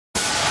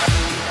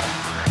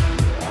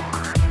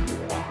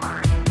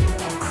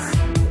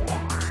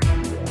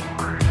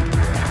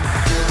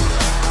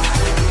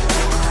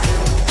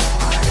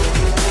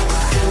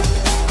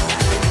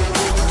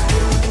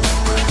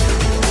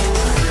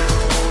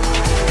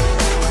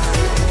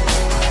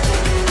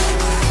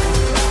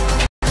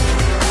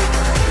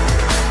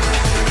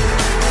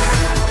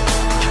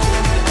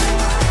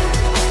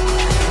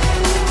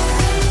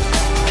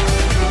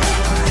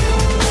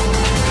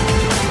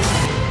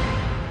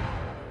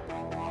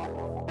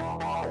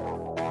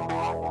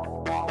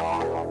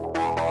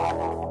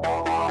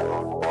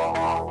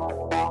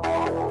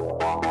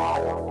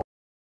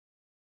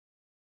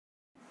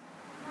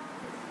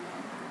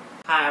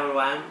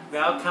everyone,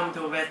 welcome to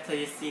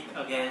wisterecig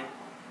again.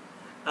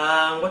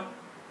 Uh,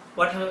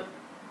 what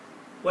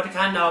what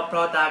kind of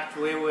product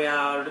we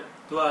will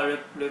do a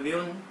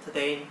review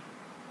today?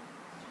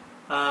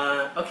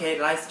 Okay,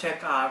 let's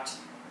check out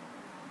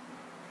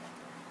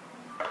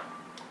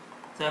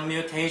the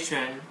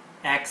mutation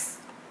X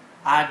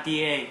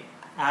RDA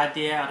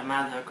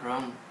atomizer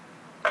chrome.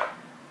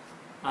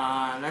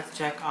 Let's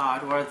check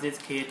out what this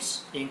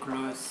kit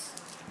includes.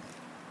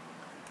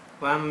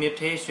 One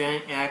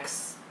mutation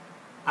X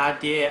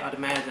RDA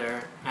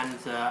atomizer and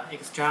the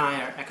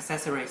extra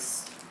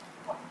accessories.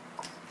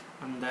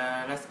 And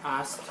let's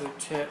ask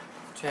to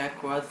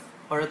check what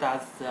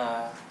does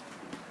the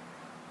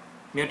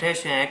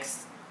mutation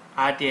X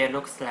RDA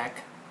looks like.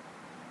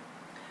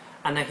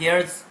 And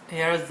here's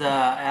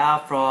the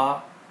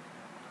airflow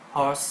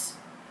hose,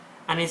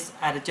 and it's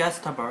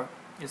adjustable.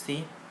 You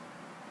see,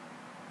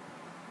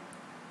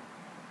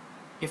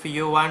 if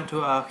you want to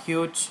a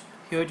huge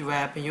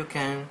web, you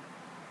can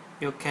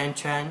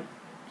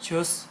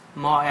choose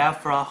more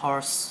airflow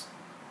hose.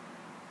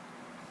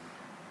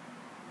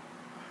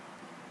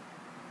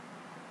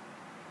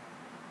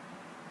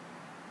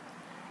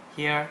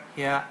 Here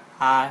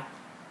are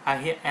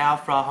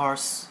airflow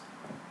hose,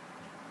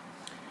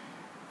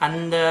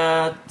 and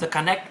the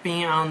connect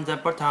pin on the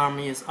bottom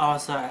is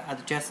also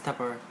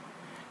adjustable.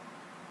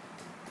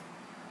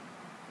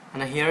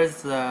 And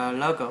here's the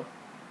logo,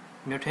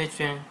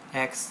 mutation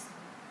X,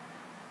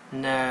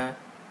 and the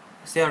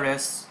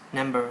series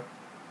number.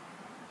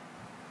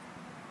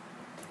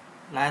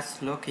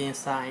 Let's look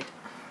inside.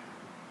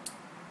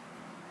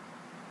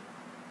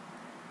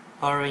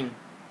 Pouring.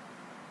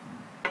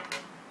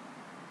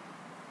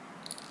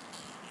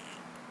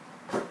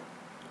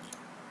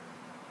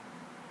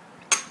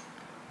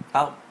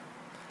 Oh,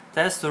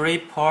 the 3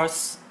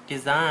 ports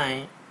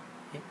design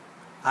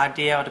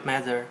RDA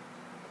atomizer,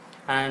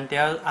 and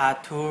there are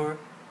 2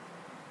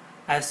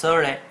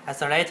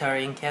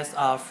 isolators in case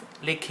of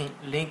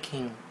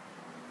leaking.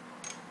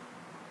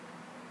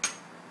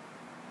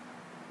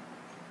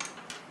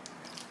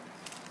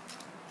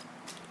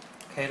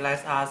 Okay,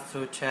 let's ask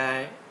to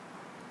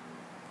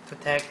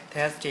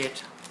test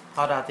it.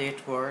 How does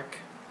it work?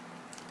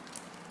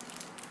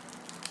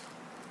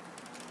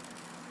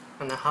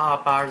 And how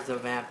about the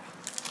web?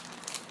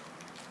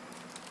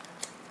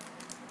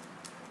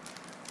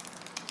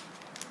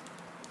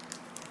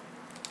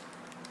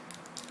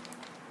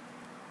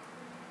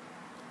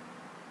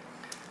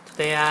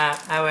 Today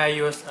I will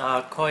use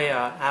a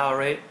coil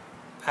I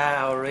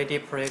already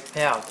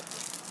prepared.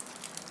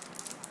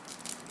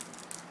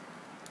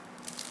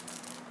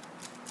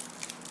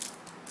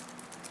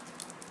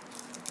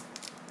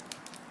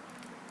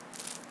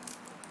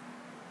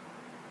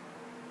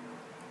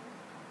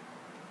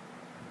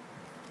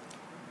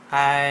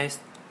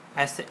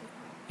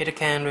 It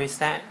can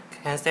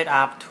set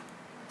up to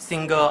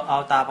single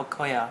or double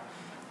coil.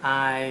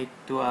 I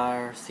do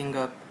a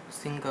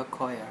single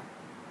coil.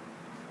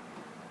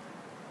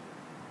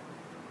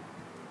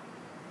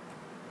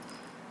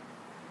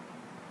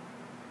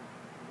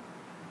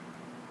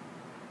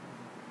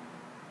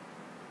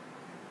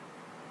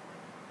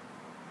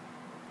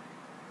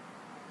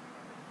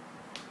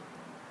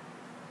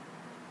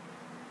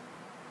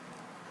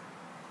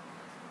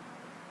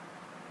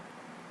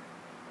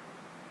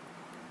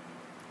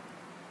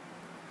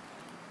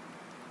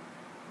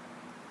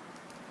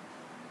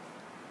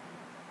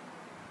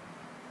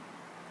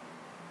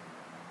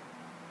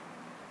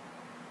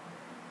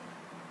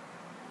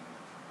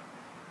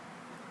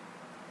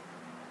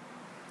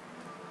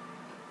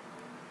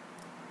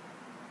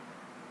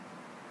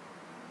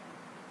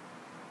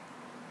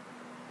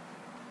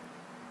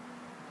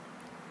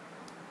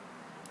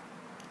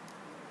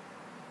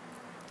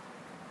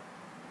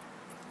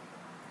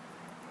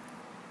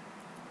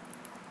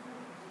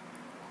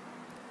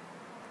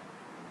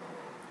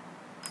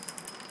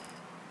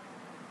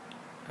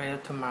 A little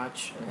too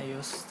much. I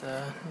use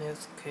the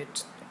next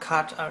kit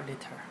cut a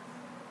little.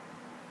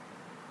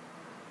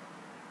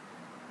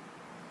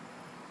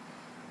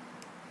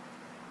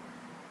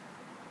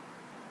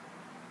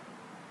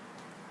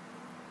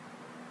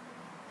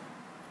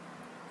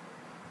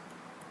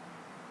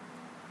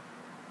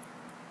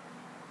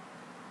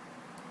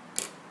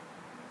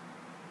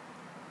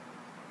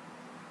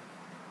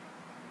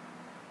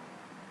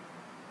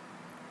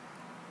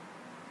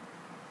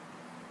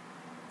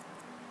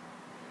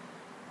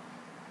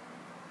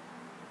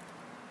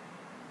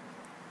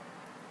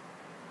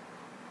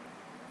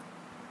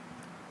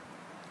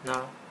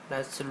 Now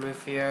let's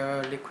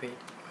refill liquid.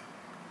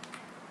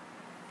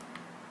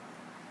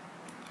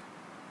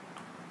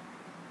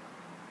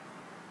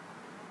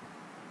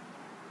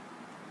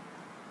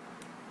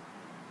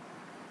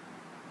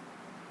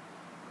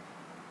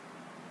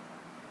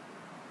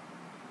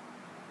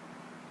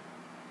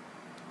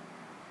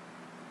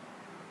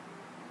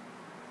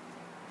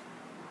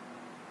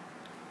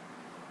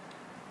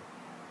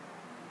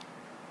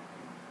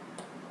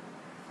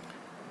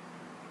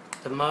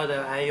 The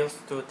model I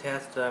used to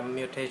test the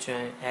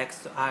mutation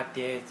X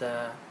RDA is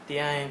the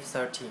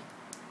DN30.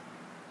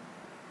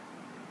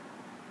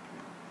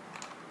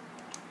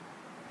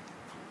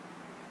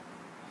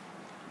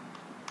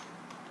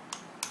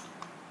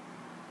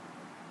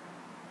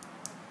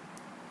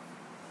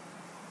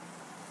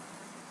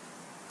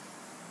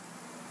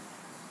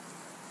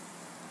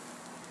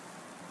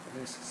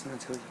 是三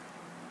抽奖。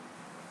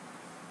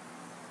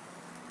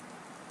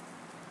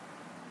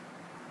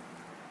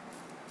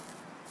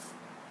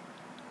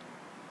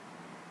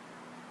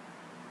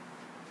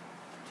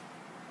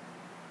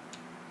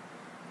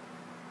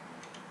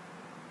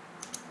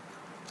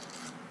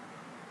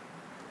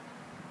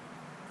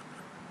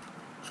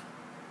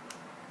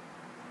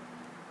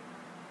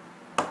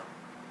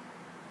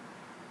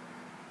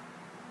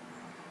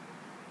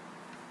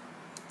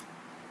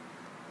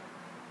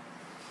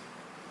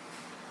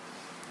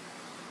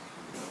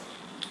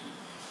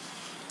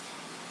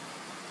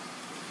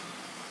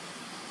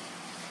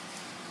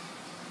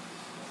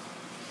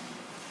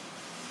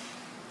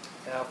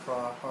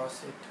Therefore,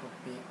 horse is too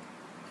big.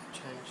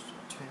 Change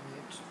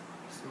it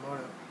smaller.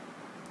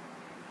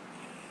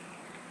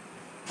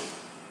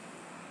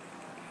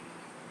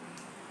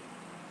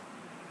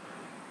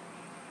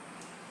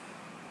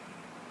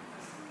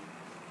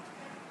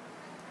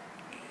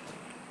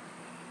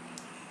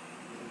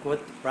 Good,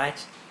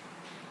 right?